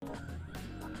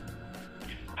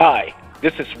Hi,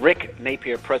 this is Rick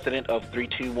Napier, president of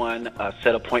 321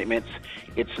 Set Appointments.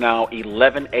 It's now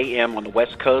 11 a.m. on the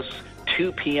West Coast,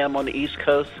 2 p.m. on the East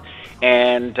Coast,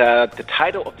 and the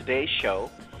title of today's show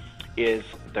is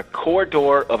The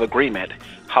Corridor of Agreement,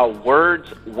 How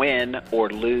Words Win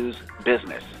or Lose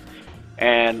Business.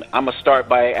 And I'm going to start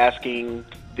by asking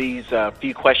these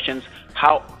few questions.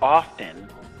 How often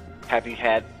have you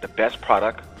had the best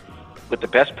product with the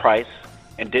best price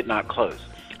and did not close?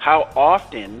 How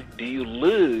often do you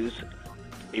lose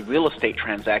a real estate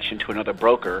transaction to another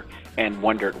broker and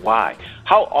wondered why?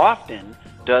 How often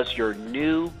does your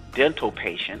new dental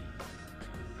patient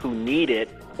who needed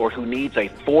or who needs a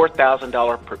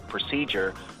 $4,000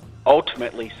 procedure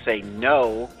ultimately say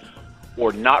no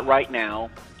or not right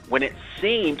now when it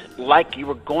seemed like you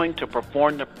were going to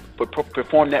perform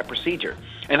that procedure?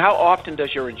 And how often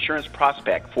does your insurance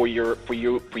prospect for you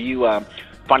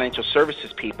financial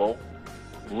services people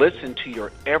listen to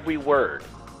your every word,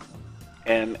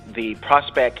 and the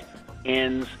prospect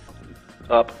ends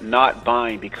up not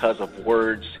buying because of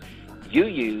words you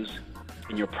use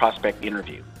in your prospect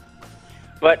interview?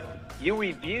 But you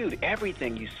reviewed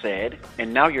everything you said,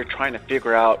 and now you're trying to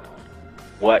figure out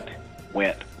what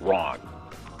went wrong.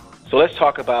 So let's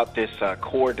talk about this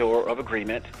corridor of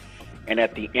agreement, and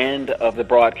at the end of the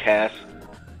broadcast,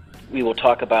 we will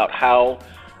talk about how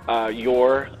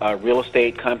your real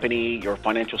estate company, your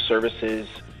financial services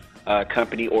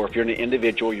company, or if you're an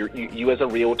individual, you as a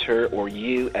realtor or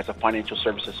you as a financial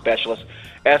services specialist,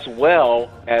 as well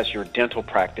as your dental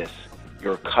practice,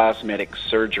 your cosmetic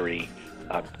surgery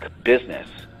business,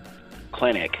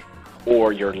 clinic,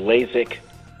 or your LASIK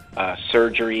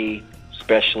surgery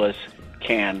specialist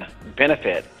can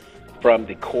benefit from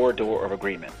the corridor of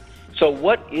agreement. So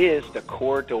what is the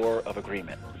corridor of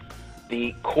agreement?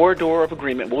 The corridor of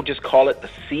agreement, we'll just call it the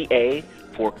CA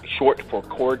for short for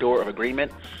corridor of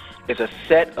agreement, is a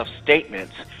set of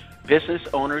statements business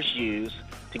owners use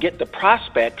to get the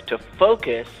prospect to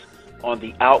focus on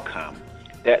the outcome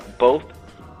that both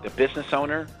the business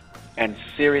owner and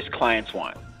serious clients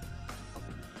want.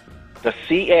 The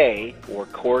CA, or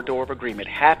corridor of agreement,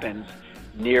 happens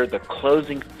near the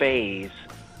closing phase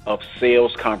of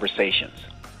sales conversations.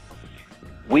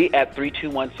 We at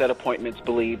 321 Set Appointments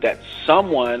believe that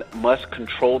someone must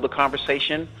control the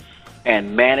conversation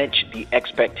and manage the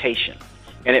expectation.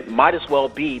 And it might as well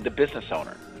be the business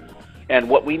owner. And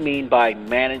what we mean by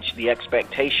manage the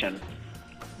expectation,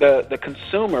 the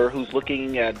consumer who's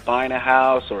looking at buying a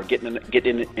house or getting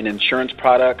an insurance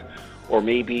product, or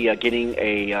maybe getting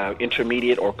a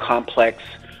intermediate or complex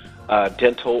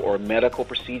dental or medical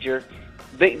procedure,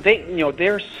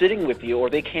 they're sitting with you, or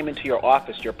they came into your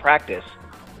office, your practice,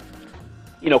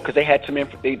 because they had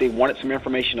they wanted some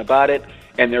information about it,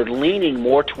 and they're leaning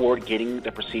more toward getting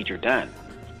the procedure done.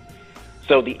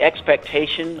 So the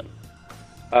expectation,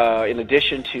 in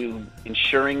addition to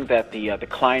ensuring that the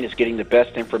client is getting the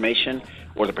best information,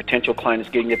 or the potential client is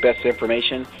getting the best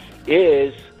information,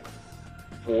 is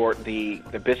for the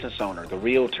business owner, the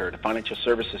realtor, the financial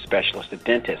services specialist, the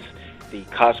dentist, the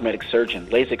cosmetic surgeon,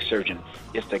 LASIK surgeon,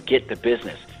 is to get the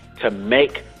business, to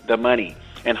make the money.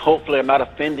 And hopefully I'm not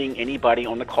offending anybody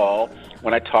on the call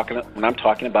when I'm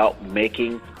talking about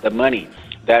making the money.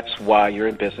 That's why you're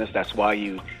in business. That's why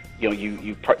you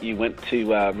went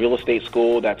to real estate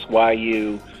school. That's why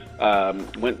you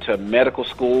went to medical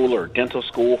school or dental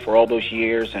school for all those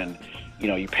years, and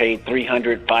you paid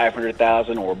 $300,000,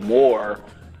 $500,000 or more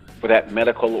for that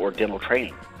medical or dental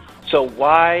training. So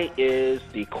why is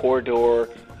the corridor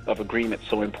of agreement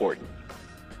so important?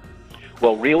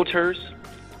 Well, realtors,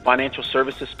 financial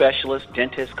services specialists,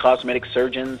 dentists, cosmetic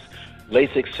surgeons,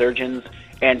 LASIK surgeons,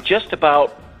 and just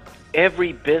about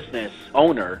every business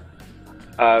owner,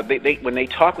 when they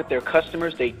talk with their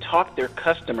customers, they talk their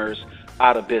customers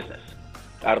out of business,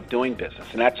 out of doing business.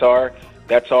 And that's our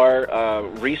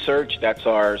research, that's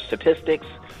our statistics,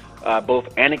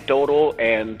 both anecdotal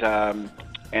and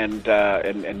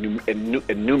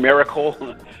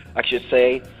numerical, I should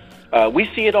say. We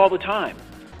see it all the time.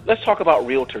 Let's talk about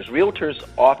realtors. Realtors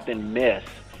often miss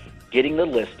getting the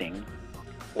listing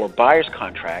or buyer's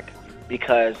contract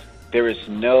because there is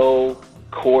no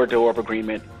corridor of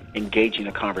agreement engaging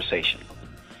a conversation.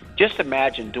 Just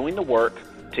imagine doing the work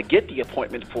to get the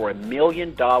appointment for $1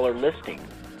 million listing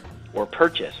or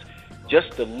purchase,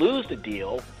 just to lose the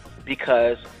deal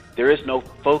because there is no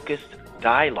focused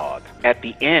dialogue at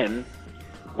the end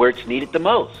where it's needed the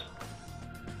most.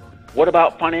 What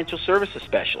about financial services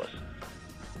specialists?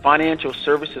 Financial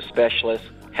services specialists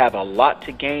have a lot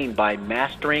to gain by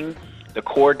mastering the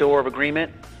corridor of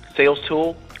agreement sales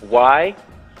tool. Why?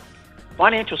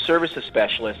 Financial services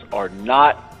specialists are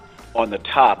not on the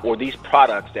top, or these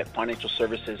products that financial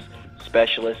services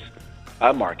specialists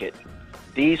market,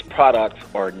 these products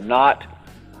are not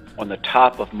on the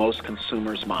top of most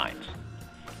consumers' minds.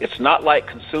 It's not like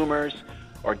consumers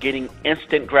are getting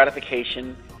instant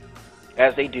gratification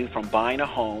as they do from buying a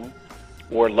home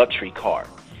or a luxury car.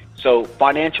 So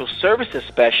financial services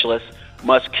specialists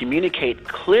must communicate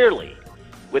clearly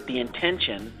with the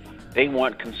intention they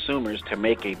want consumers to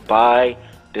make a buy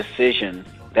decision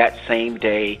that same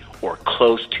day or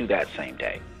close to that same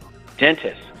day.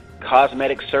 Dentists,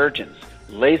 cosmetic surgeons,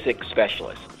 LASIK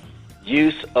specialists,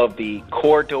 use of the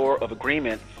corridor of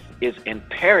agreement is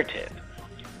imperative.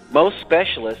 Most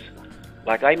specialists,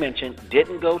 like I mentioned,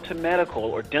 didn't go to medical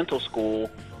or dental school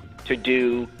to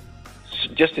do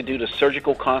the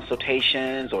surgical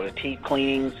consultations or the teeth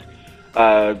cleanings,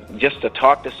 just to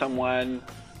talk to someone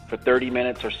for 30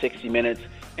 minutes or 60 minutes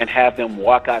and have them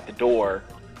walk out the door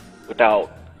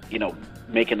without,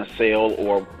 making a sale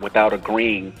or without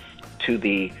agreeing to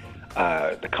the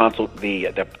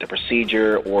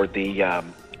procedure or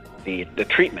the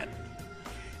treatment.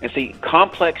 And see,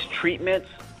 complex treatments,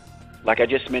 like I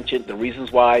just mentioned, the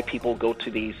reasons why people go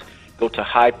to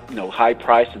high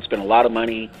price and spend a lot of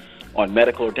money on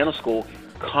medical or dental school,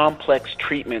 complex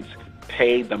treatments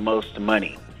pay the most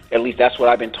money. At least that's what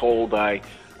I've been told by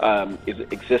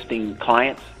existing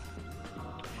clients.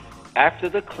 After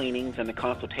the cleanings and the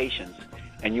consultations,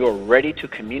 and you're ready to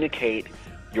communicate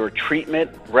your treatment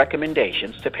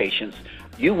recommendations to patients,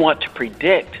 you want to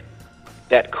predict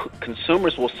that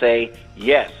consumers will say,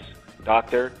 yes,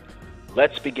 doctor,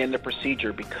 let's begin the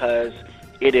procedure because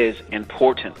it is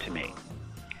important to me.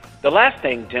 The last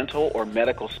thing dental or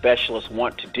medical specialists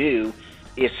want to do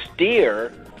is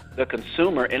steer the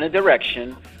consumer in a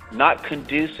direction not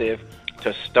conducive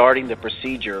to starting the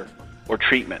procedure or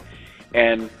treatment.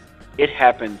 And it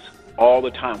happens all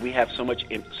the time. We have so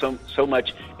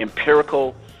much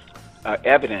empirical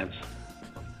evidence,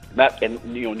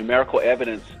 numerical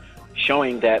evidence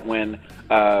showing that when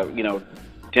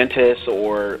dentists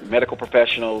or medical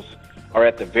professionals are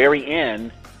at the very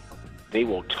end, they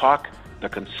will talk the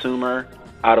consumer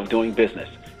out of doing business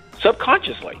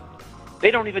subconsciously. They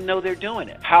don't even know they're doing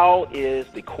it. How is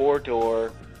the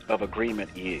corridor of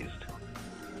agreement used?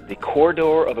 The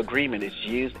corridor of agreement is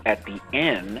used at the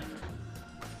end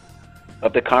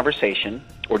of the conversation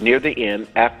or near the end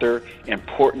after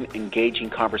important, engaging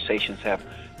conversations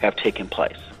have taken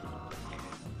place.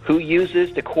 Who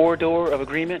uses the corridor of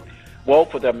agreement? Well,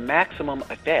 for the maximum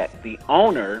effect, the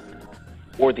owner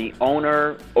or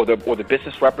the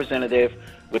business representative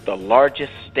with the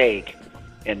largest stake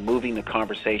in moving the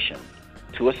conversation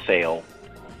to a sale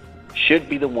should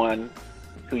be the one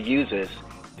who uses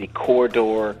the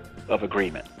corridor of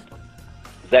agreement.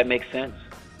 Does that make sense?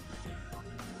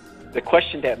 The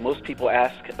question that most people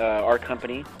ask our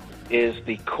company is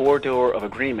the corridor of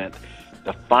agreement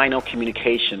the final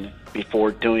communication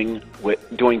before doing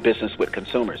business with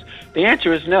consumers? The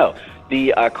answer is no.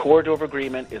 The corridor of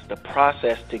agreement is the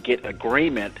process to get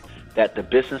agreement that the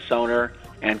business owner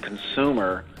and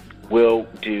consumer will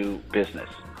do business.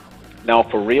 Now,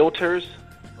 for realtors,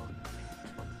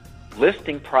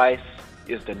 listing price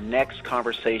is the next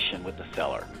conversation with the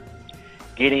seller.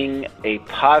 Getting a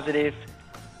positive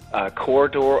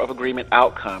corridor of agreement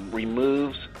outcome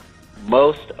removes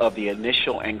most of the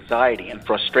initial anxiety and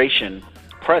frustration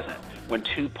present when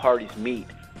two parties meet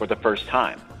for the first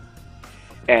time.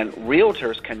 And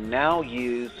realtors can now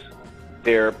use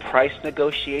their price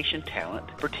negotiation talent,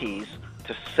 expertise,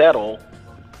 to settle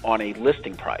on a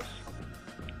listing price.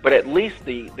 But at least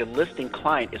the listing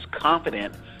client is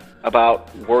confident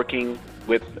about working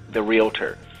with the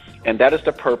realtor. And that is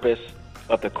the purpose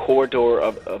of the corridor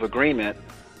of agreement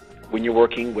when you're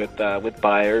working with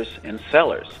buyers and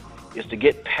sellers, is to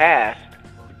get past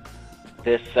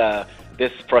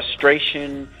this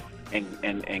frustration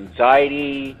and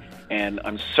anxiety and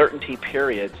uncertainty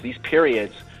periods, these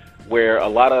periods where a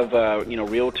lot of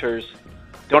realtors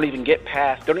don't even get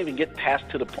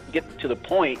to the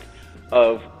point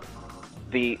of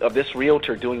this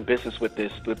realtor doing business with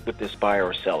this buyer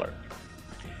or seller.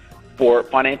 For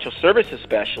financial services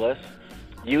specialists,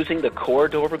 using the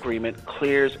corridor of agreement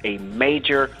clears a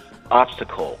major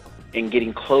obstacle in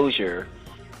getting closure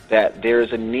that there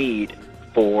is a need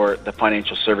for the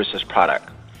financial services product.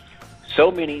 So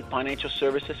many financial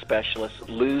services specialists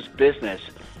lose business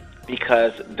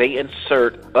because they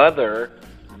insert other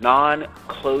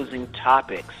non-closing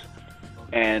topics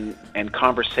and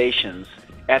conversations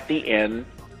at the end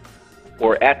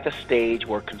or at the stage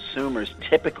where consumers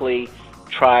typically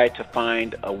try to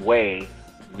find a way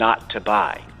not to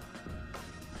buy.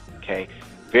 Okay,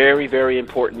 very, very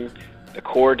important. the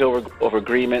corridor of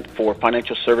agreement for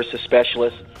financial services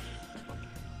specialists.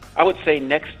 I would say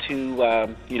next to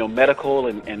medical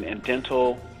and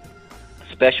dental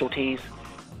specialties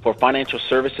for financial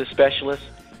services specialists,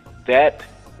 that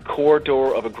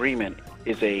corridor of agreement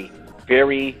is a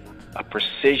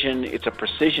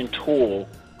precision tool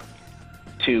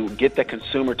to get the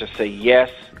consumer to say,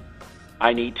 yes,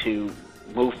 I need to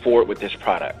move forward with this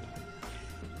product.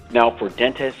 Now, for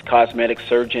dentists, cosmetic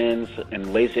surgeons, and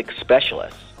LASIK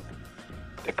specialists,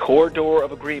 the corridor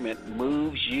of agreement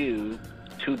moves you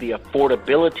to the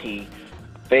affordability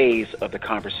phase of the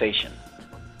conversation.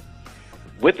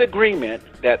 With agreement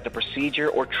that the procedure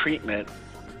or treatment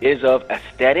is of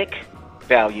aesthetic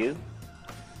value,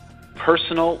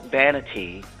 personal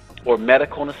vanity, or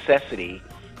medical necessity,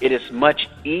 it is much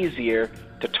easier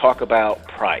to talk about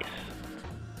price.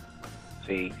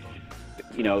 See,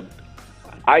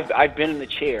 I've been in the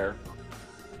chair,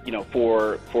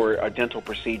 for a dental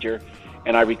procedure,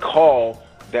 and I recall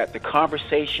that the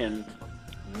conversation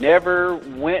never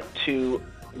went to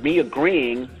me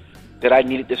agreeing that I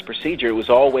needed this procedure. It was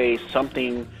always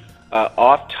something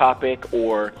off topic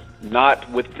or not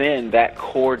within that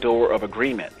corridor of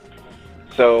agreement.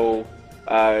 So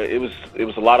it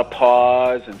was a lot of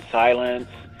pause and silence,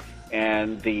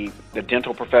 and the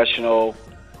dental professional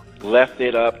left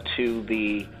it up to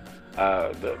the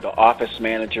office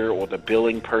manager or the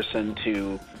billing person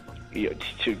to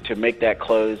make that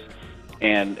close.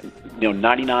 And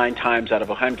 99 times out of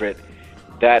 100,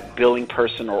 that billing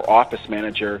person or office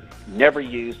manager never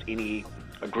used any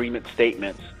agreement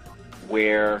statements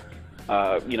where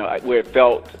where it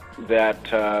felt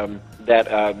that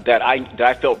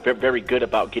I felt very good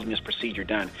about getting this procedure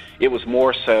done. It was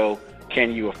more so,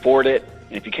 can you afford it?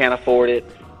 And if you can't afford it,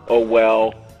 oh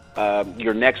well,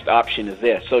 your next option is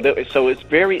this. So it's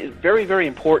very, very, very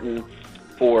important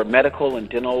for medical and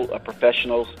dental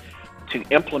professionals to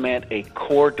implement a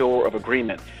corridor of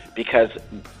agreement, because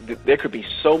there could be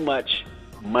so much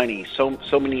money,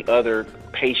 so many other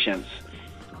patients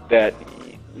that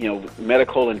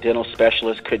medical and dental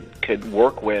specialists could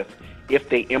work with if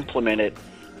they implemented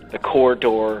the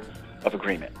corridor of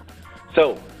agreement.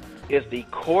 So, is the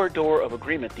corridor of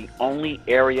agreement the only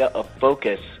area of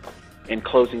focus in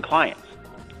closing clients?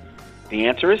 The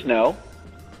answer is no.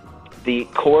 The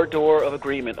corridor of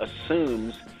agreement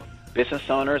assumes business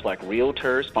owners like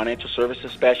realtors, financial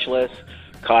services specialists,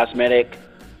 cosmetic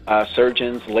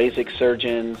surgeons, LASIK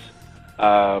surgeons.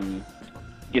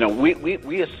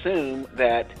 We assume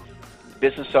that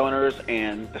business owners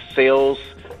and the sales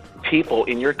people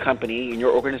in your company, in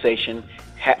your organization,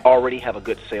 already have a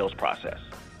good sales process.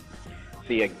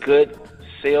 See, a good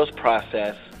sales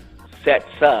process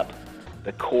sets up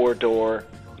the corridor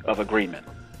of agreement.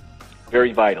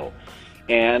 Very vital.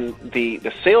 And the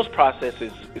sales process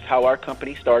is how our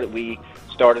company started. We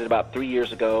started about 3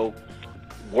 years ago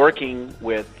working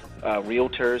with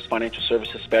realtors, financial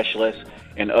services specialists,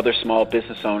 and other small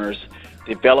business owners,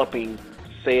 developing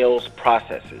sales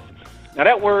processes.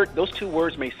 Now those two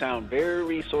words may sound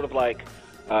very sort of like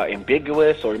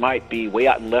ambiguous, or it might be way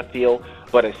out in left field,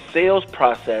 but a sales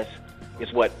process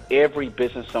is what every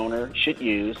business owner should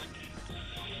use,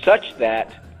 such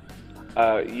that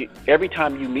every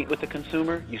time you meet with the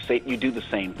consumer, you do the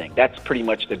same thing. That's pretty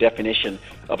much the definition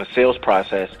of a sales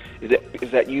process,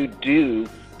 is that you do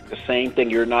the same thing.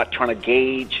 You're not trying to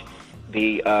gauge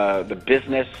the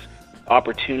business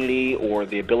opportunity or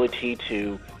the ability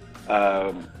to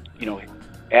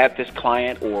add this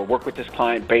client or work with this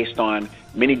client based on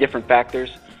many different factors.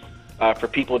 For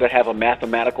people that have a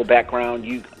mathematical background,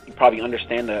 you probably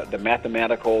understand the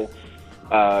mathematical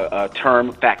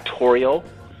term factorial,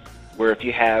 where if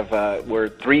you have where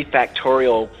 3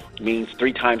 factorial means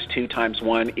 3 times 2 times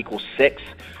 1 equals 6.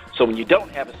 So when you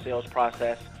don't have a sales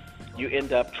process, you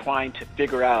end up trying to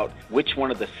figure out which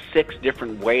one of the 6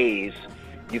 different ways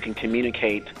you can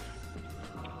communicate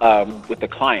with the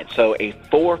client. So a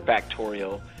 4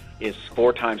 factorial is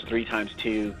 4 times 3 times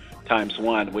 2 times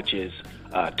 1, which is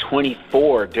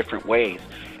 24 different ways.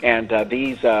 And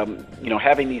these,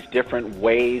 having these different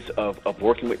ways of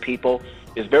working with people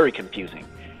is very confusing.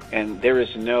 And there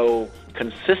is no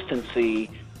consistency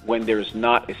when there's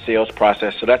not a sales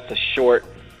process. So that's the short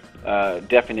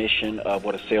definition of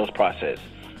what a sales process is.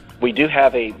 We do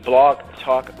have a blog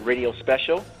talk radio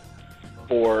special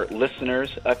for listeners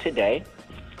today,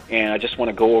 and I just want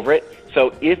to go over it.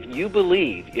 So if you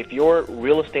believe, if your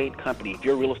real estate company, if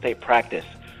your real estate practice,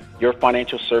 your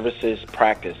financial services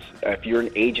practice, if you're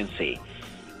an agency,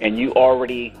 and you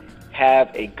already have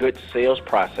a good sales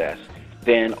process,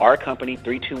 then our company,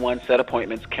 321 Set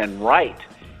Appointments, can write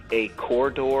a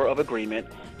corridor of agreement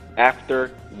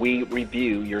after we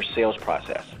review your sales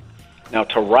process. Now,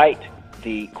 to write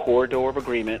the corridor of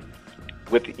agreement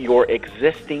with your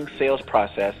existing sales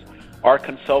process, our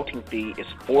consulting fee is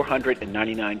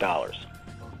 $499.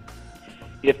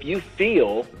 If you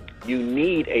feel you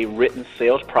need a written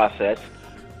sales process,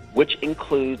 which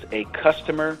includes a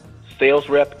customer sales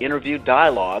rep interview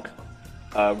dialogue,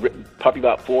 probably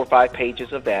about 4 or 5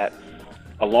 pages of that,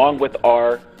 along with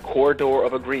our corridor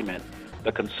of agreement,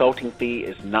 the consulting fee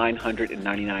is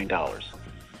 $999.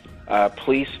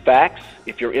 Please fax.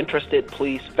 If you're interested,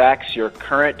 please fax your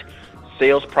current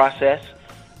sales process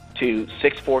to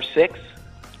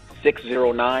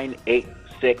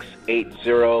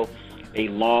 646-609-8680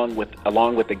 along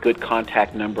with a good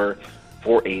contact number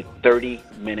for a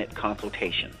 30-minute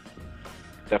consultation.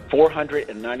 The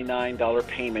 $499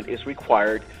 payment is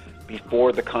required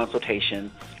before the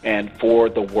consultation and for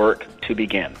the work to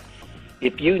begin.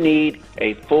 If you need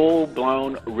a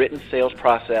full-blown written sales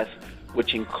process,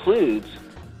 which includes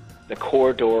the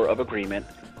corridor of agreement,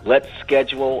 let's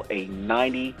schedule a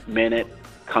 90-minute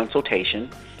consultation.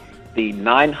 The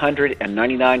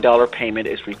 $999 payment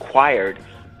is required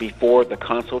before the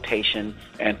consultation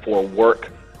and for work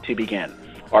to begin.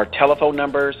 Our telephone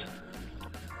numbers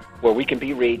where we can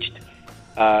be reached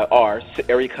are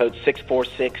area code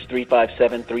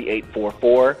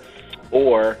 646-357-3844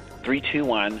 or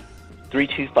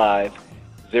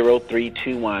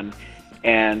 321-325-0321.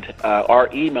 And our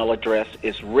email address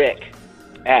is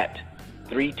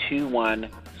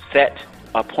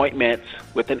rick@321setappointments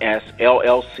with an S,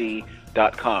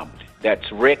 LLC.com.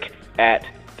 That's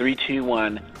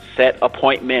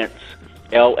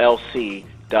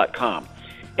rick@321setappointmentsllc.com.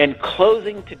 In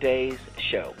closing today's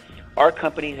show, our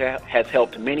company has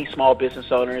helped many small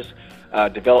business owners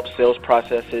develop sales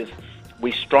processes.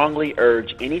 We strongly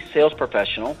urge any sales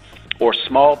professional or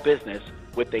small business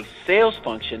with a sales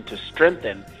function to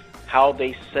strengthen how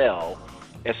they sell,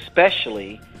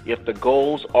 especially if the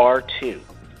goals are to,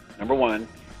 number one,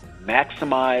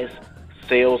 maximize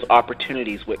sales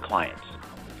opportunities with clients.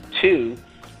 2,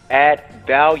 add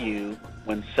value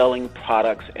when selling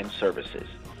products and services.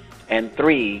 And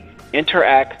 3,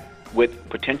 interact with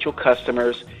potential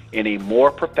customers in a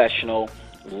more professional,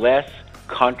 less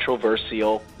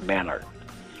controversial manner.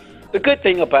 The good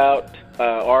thing about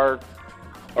our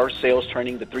sales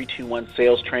training, the 321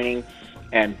 sales training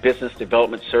and business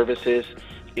development services,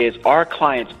 is our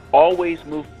clients always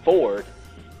move forward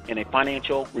in a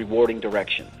financial rewarding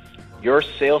direction. Your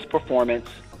sales performance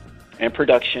and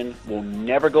production will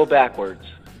never go backwards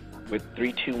with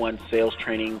 321 sales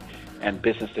training and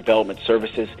business development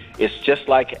services. It's just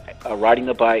like riding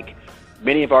a bike.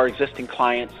 Many of our existing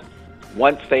clients,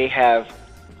 once they have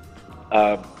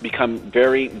become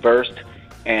very versed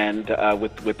and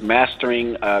with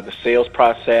mastering the sales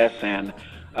process and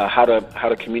how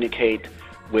to communicate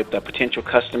with potential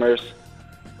customers,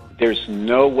 there's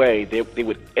no way they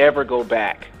would ever go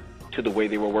back to the way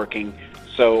they were working.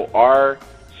 So our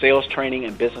sales training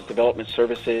and business development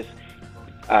services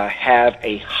have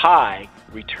a high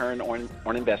return on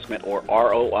investment, or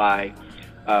ROI,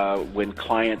 when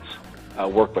clients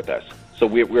work with us. So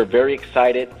we're very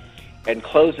excited. In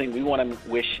closing, we want to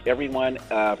wish everyone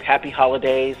happy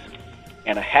holidays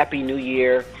and a happy new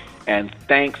year, and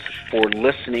thanks for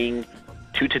listening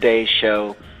to today's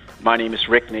show. My name is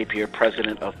Rick Napier,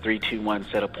 president of 321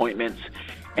 Set Appointments,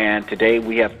 and today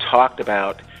we have talked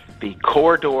about the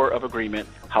corridor of agreement,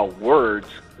 how words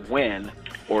win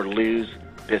or lose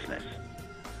business.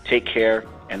 Take care,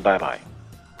 and bye-bye.